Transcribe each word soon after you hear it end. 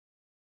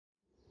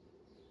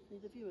See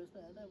the viewers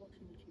there, they're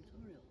watching the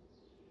tutorial.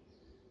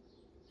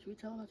 Should we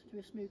tell them how to do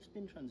a smooth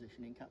spin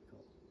transition in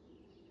CapCut?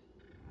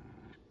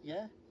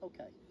 Yeah?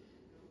 Okay.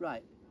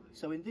 Right,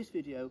 so in this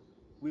video,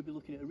 we'll be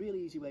looking at a really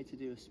easy way to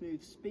do a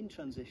smooth spin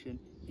transition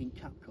in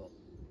CapCut.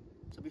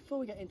 So before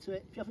we get into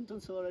it, if you haven't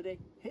done so already,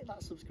 hit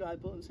that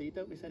subscribe button so you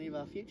don't miss any of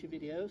our future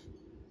videos.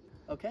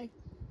 Okay,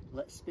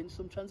 let's spin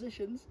some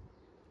transitions.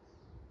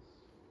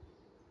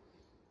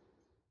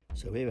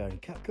 So here we are in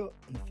CapCut,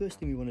 and the first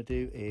thing we want to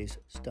do is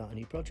start a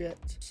new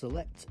project,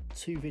 select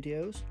two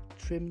videos,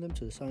 trim them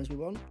to the size we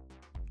want.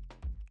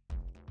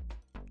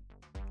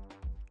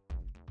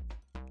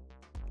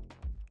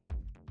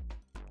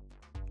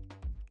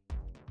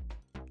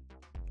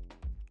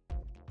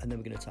 And then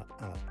we're going to tap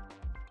add.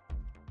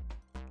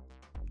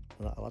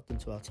 And that'll add them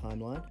to our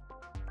timeline.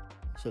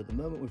 So at the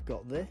moment we've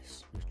got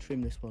this, we'll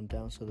trim this one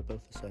down so they're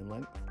both the same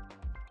length.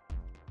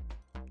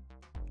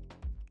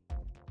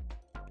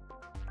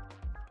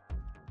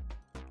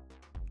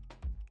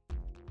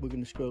 We're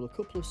going to scroll a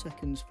couple of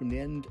seconds from the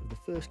end of the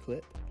first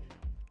clip,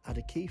 add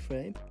a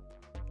keyframe,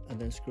 and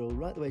then scroll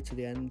right the way to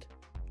the end,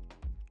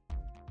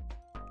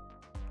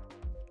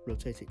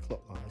 rotate it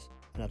clockwise,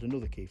 and add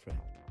another keyframe.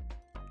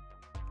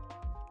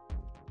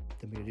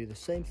 Then we're going to do the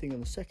same thing on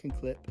the second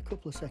clip, a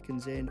couple of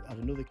seconds in, add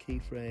another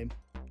keyframe.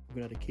 We're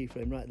going to add a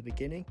keyframe right at the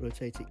beginning,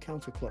 rotate it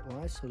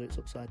counterclockwise so that it's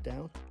upside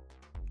down.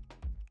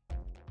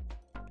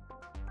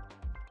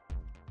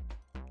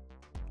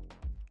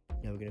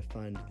 Now we're going to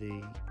find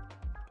the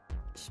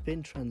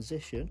spin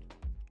transition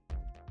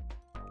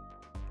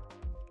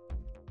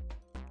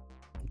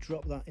and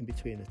drop that in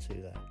between the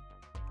two there.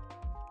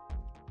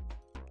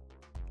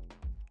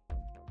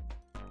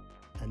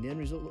 And the end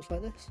result looks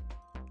like this.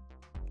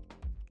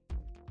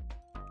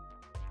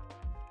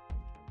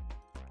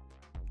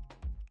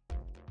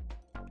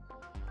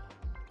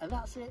 And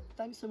that's it.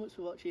 Thanks so much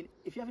for watching.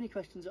 If you have any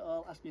questions at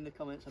all, ask me in the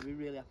comments. I'll be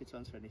really happy to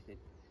answer anything.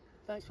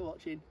 Thanks for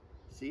watching.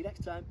 See you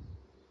next time.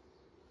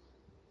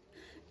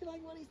 You're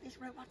like, what is this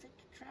robotic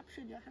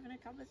contraption you're having a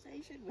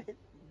conversation with?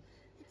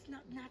 It's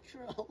not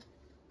natural.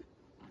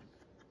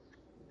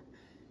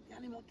 The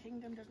animal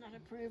kingdom does not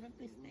approve of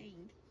this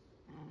thing.